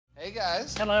Hey,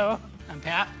 guys. Hello, I'm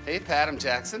Pat. Hey, Pat, I'm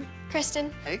Jackson.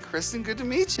 Kristen. Hey, Kristen, good to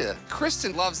meet you.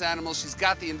 Kristen loves animals. She's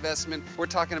got the investment. We're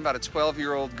talking about a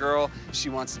 12-year-old girl. She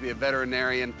wants to be a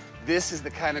veterinarian. This is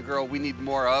the kind of girl we need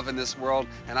more of in this world,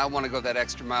 and I want to go that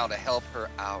extra mile to help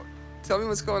her out. Tell me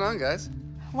what's going on, guys.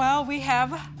 Well, we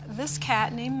have this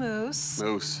cat named Moose.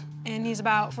 Moose. And he's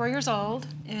about 4 years old,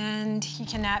 and he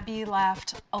cannot be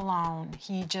left alone.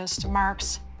 He just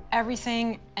marks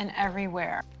everything and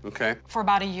everywhere. Okay. For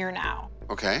about a year now.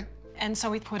 Okay. And so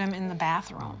we put him in the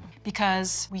bathroom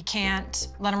because we can't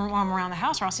let him roam around the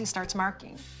house or else he starts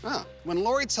marking. Oh. When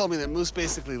Lori told me that Moose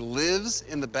basically lives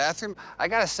in the bathroom, I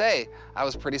gotta say, I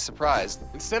was pretty surprised.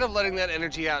 Instead of letting that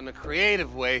energy out in a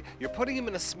creative way, you're putting him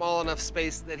in a small enough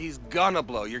space that he's gonna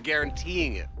blow. You're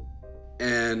guaranteeing it.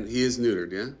 And he is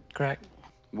neutered, yeah? Correct.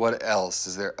 What else?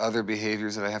 Is there other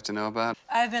behaviors that I have to know about?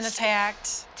 I've been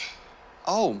attacked.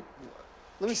 Oh,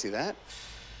 let me see that.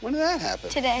 When did that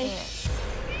happen? Today.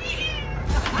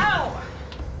 Ow!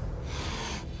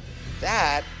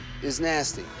 That is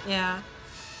nasty. Yeah.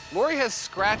 Lori has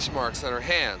scratch marks on her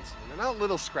hands. And they're not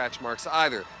little scratch marks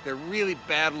either. They're really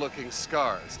bad-looking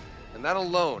scars. And that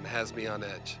alone has me on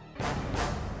edge.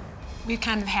 We've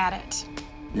kind of had it.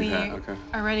 Okay.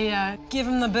 are ready to give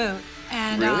him the boot.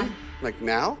 And Really? Like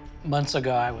now? Months ago,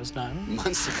 I was done.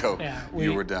 Months ago, Yeah,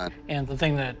 you were done. And the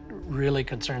thing that really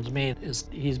concerns me is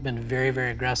he's been very, very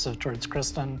aggressive towards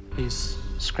Kristen. He's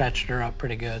scratched her up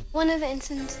pretty good. One of the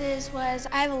instances was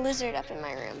I have a lizard up in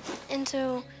my room. And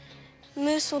so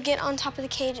Moose will get on top of the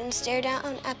cage and stare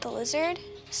down at the lizard.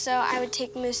 So I would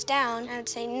take Moose down. I would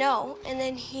say no. And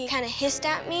then he kind of hissed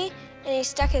at me and he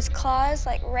stuck his claws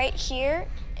like right here.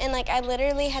 And like I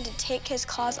literally had to take his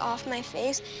claws off my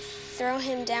face, throw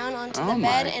him down onto the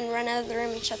bed and run out of the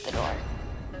room and shut the door.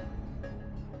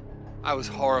 I was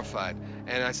horrified,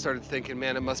 and I started thinking,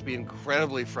 man, it must be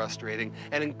incredibly frustrating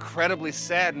and incredibly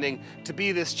saddening to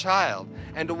be this child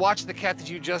and to watch the cat that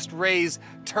you just raised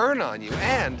turn on you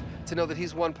and to know that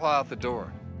he's one paw out the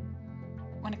door.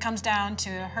 when it comes down to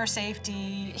her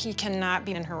safety, he cannot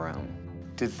be in her room.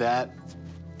 Did that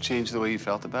change the way you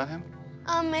felt about him?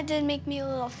 It did make me a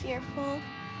little fearful.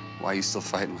 Why are you still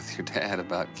fighting with your dad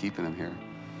about keeping him here?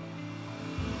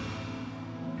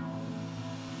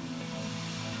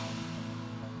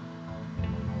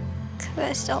 Because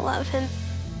I still love him.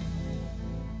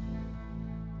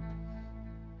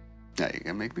 Now you're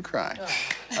gonna make me cry.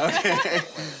 Okay.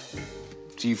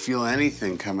 Do you feel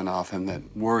anything coming off him that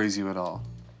worries you at all?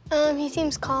 He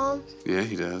seems calm. Yeah,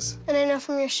 he does. And I know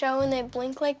from your show when they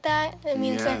blink like that, it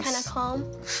means they're kind of Yes.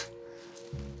 calm.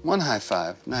 One high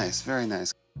five. Nice, very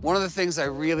nice. One of the things I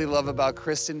really love about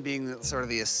Kristen being sort of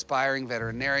the aspiring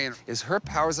veterinarian is her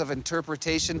powers of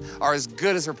interpretation are as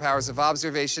good as her powers of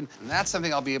observation, and that's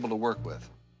something I'll be able to work with.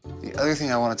 The other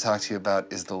thing I want to talk to you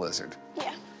about is the lizard.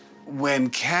 Yeah. When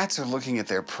cats are looking at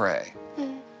their prey,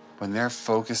 when they're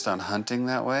focused on hunting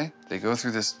that way, they go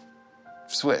through this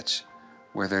switch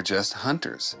where they're just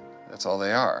hunters. That's all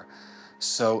they are.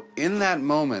 So in that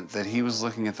moment that he was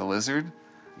looking at the lizard,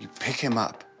 you pick him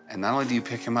up. And not only do you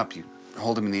pick him up, you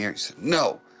hold him in the air. You say,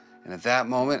 no. And at that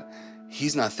moment,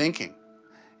 he's not thinking.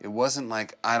 It wasn't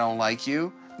like, I don't like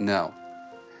you. No.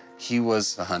 He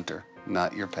was a hunter,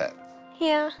 not your pet.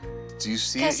 Yeah. Do you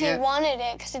see it Because he yet? wanted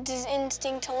it, because it's his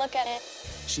instinct to look at it.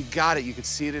 She got it. You could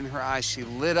see it in her eyes. She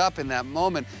lit up in that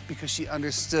moment because she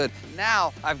understood.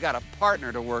 Now I've got a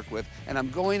partner to work with, and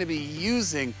I'm going to be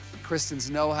using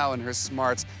Kristen's know-how and her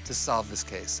smarts to solve this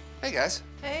case. Hey, guys.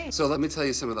 Hey. So let me tell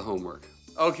you some of the homework.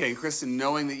 Okay, Kristen,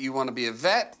 knowing that you want to be a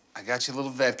vet, I got you a little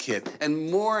vet kit.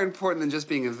 And more important than just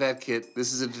being a vet kit,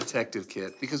 this is a detective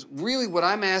kit. Because really what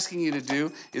I'm asking you to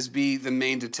do is be the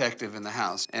main detective in the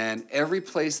house. And every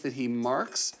place that he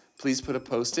marks, please put a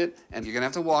Post-it, and you're gonna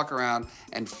have to walk around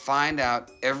and find out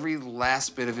every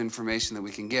last bit of information that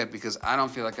we can get, because I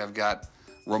don't feel like I've got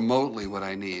remotely what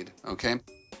I need, okay?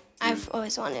 I've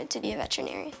always wanted to be a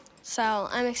veterinarian. So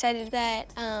I'm excited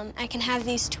that I can have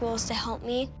these tools to help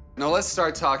me. Now let's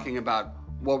start talking about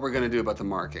what we're gonna do about the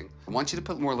marking. I want you to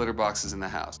put more litter boxes in the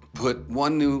house. Put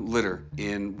one new litter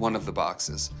in one of the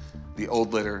boxes, the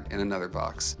old litter in another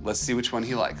box. Let's see which one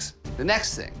he likes. The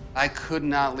next thing, I could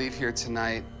not leave here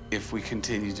tonight if we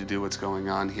continue to do what's going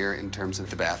on here in terms of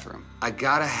the bathroom. I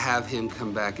gotta have him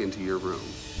come back into your room.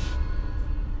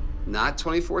 Not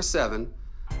 24/7,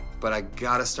 but I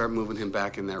gotta start moving him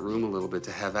back in that room a little bit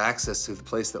to have access to the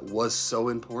place that was so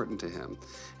important to him.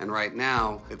 And right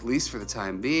now, at least for the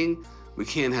time being, we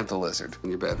can't have the lizard in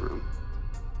your bedroom.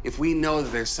 If we know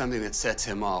that there's something that sets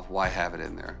him off, why have it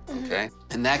in there, okay?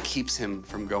 And that keeps him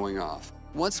from going off.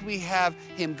 Once we have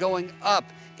him going up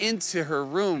into her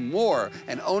room more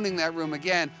and owning that room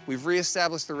again, we've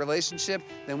reestablished the relationship,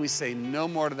 then we say no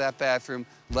more to that bathroom,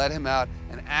 let him out,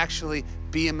 and actually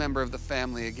be a member of the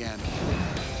family again.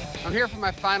 I'm here for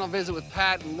my final visit with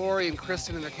Pat and Lori and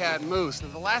Kristen and their cat Moose. Now,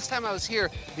 the last time I was here,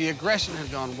 the aggression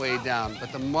had gone way down,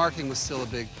 but the marking was still a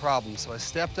big problem. So I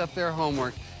stepped up their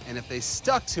homework, and if they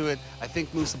stuck to it, I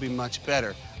think Moose will be much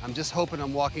better. I'm just hoping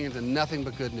I'm walking into nothing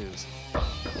but good news.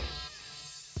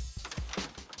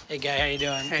 Hey, Guy, how you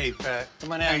doing? Hey, Pat.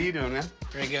 Come on in. How you doing, man?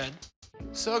 Very good.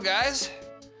 So, guys,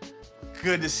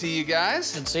 good to see you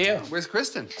guys. Good to see you. Where's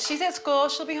Kristen? She's at school.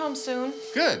 She'll be home soon.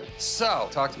 Good. So,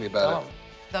 talk to me about it.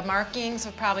 The markings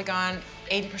have probably gone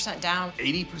 80% down.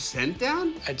 80%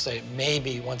 down? I'd say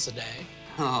maybe once a day.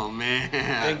 Oh, man.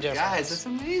 Big difference. Guys, that's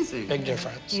amazing. Big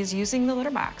difference. He's using the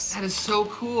litter box. That is so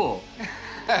cool.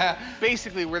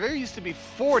 Basically, where there used to be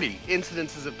 40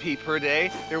 incidences of pee per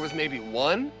day, there was maybe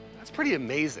 1. That's pretty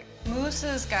amazing. Moose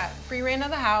has got free reign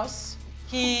of the house.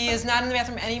 He is not in the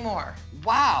bathroom anymore.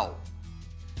 Wow.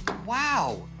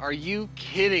 Wow, are you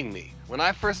kidding me? When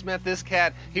I first met this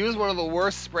cat, he was one of the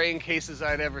worst spraying cases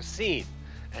I'd ever seen.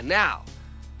 And now,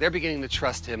 they're beginning to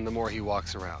trust him the more he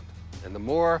walks around. And the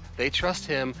more they trust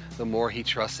him, the more he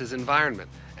trusts his environment.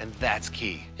 And that's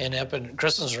key. And up in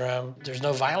Kristen's room, there's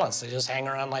no violence. They just hang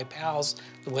around like pals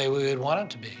the way we would want it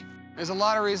to be. There's a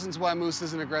lot of reasons why Moose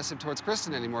isn't aggressive towards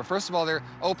Kristen anymore. First of all, they're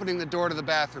opening the door to the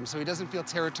bathroom so he doesn't feel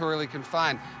territorially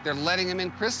confined. They're letting him in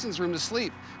Kristen's room to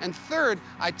sleep. And third,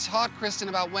 I taught Kristen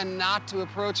about when not to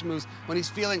approach Moose when he's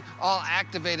feeling all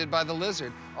activated by the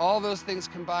lizard. All those things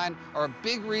combined are a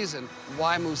big reason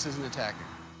why Moose isn't attacking.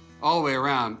 All the way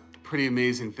around, pretty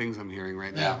amazing things I'm hearing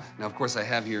right now. Yeah. Now, of course, I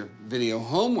have your video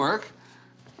homework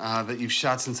that you've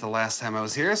shot since the last time I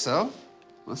was here, so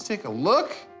let's take a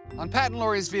look. On Pat and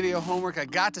Lori's video homework, I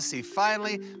got to see,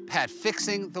 finally, Pat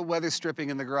fixing the weather stripping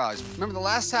in the garage. Remember, the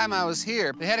last time I was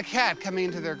here, they had a cat coming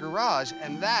into their garage,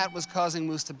 and that was causing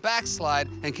Moose to backslide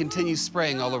and continue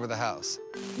spraying all over the house.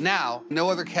 Now, no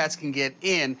other cats can get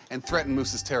in and threaten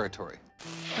Moose's territory.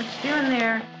 What you doing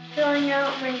there? Filling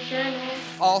out my journal.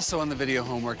 Also on the video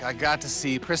homework, I got to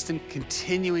see Kristen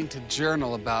continuing to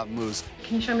journal about Moose.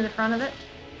 Can you show me the front of it?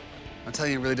 I'm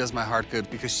telling you, it really does my heart good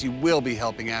because she will be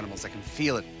helping animals. I can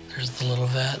feel it. There's the little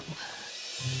vet.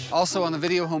 Also on the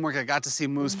video homework, I got to see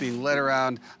Moose being led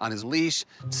around on his leash,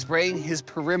 spraying his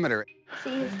perimeter. See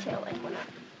his tail like went up.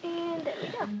 And there we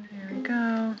go. There we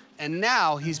go. And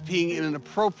now he's peeing in an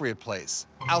appropriate place,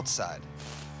 outside.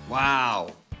 Wow.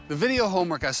 The video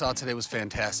homework I saw today was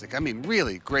fantastic. I mean,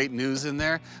 really great news in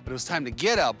there, but it was time to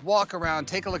get up, walk around,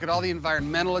 take a look at all the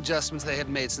environmental adjustments they had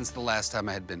made since the last time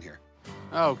I had been here.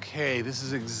 Okay, this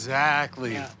is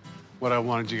exactly what I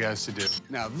wanted you guys to do.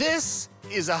 Now, this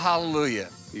is a hallelujah.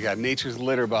 You got nature's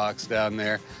litter box down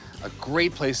there, a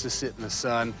great place to sit in the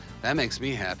sun. That makes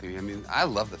me happy. I mean, I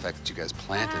love the fact that you guys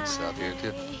planted stuff here,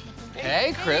 too.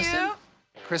 Hey, Kristen.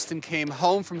 Kristen came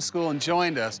home from school and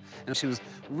joined us, and she was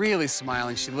really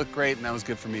smiling. She looked great, and that was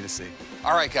good for me to see.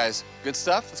 All right, guys, good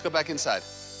stuff. Let's go back inside.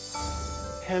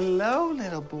 Hello,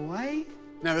 little boy.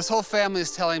 Now, this whole family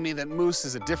is telling me that Moose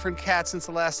is a different cat since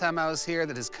the last time I was here,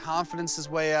 that his confidence is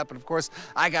way up, and of course,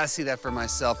 I gotta see that for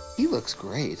myself. He looks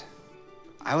great.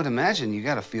 I would imagine you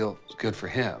gotta feel good for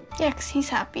him. Yeah, 'cause he's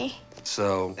happy.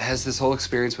 So, has this whole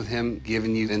experience with him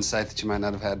given you insight that you might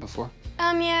not have had before?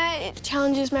 Yeah, it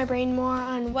challenges my brain more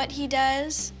on what he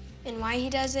does and why he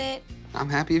does it. I'm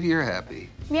happy if you're happy.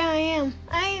 Yeah, I am.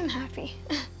 I am happy.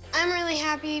 I'm really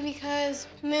happy because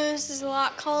Moose is a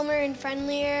lot calmer and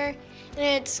friendlier, and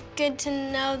it's good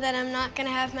to know that I'm not gonna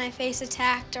have my face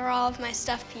attacked or all of my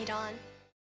stuff peed on.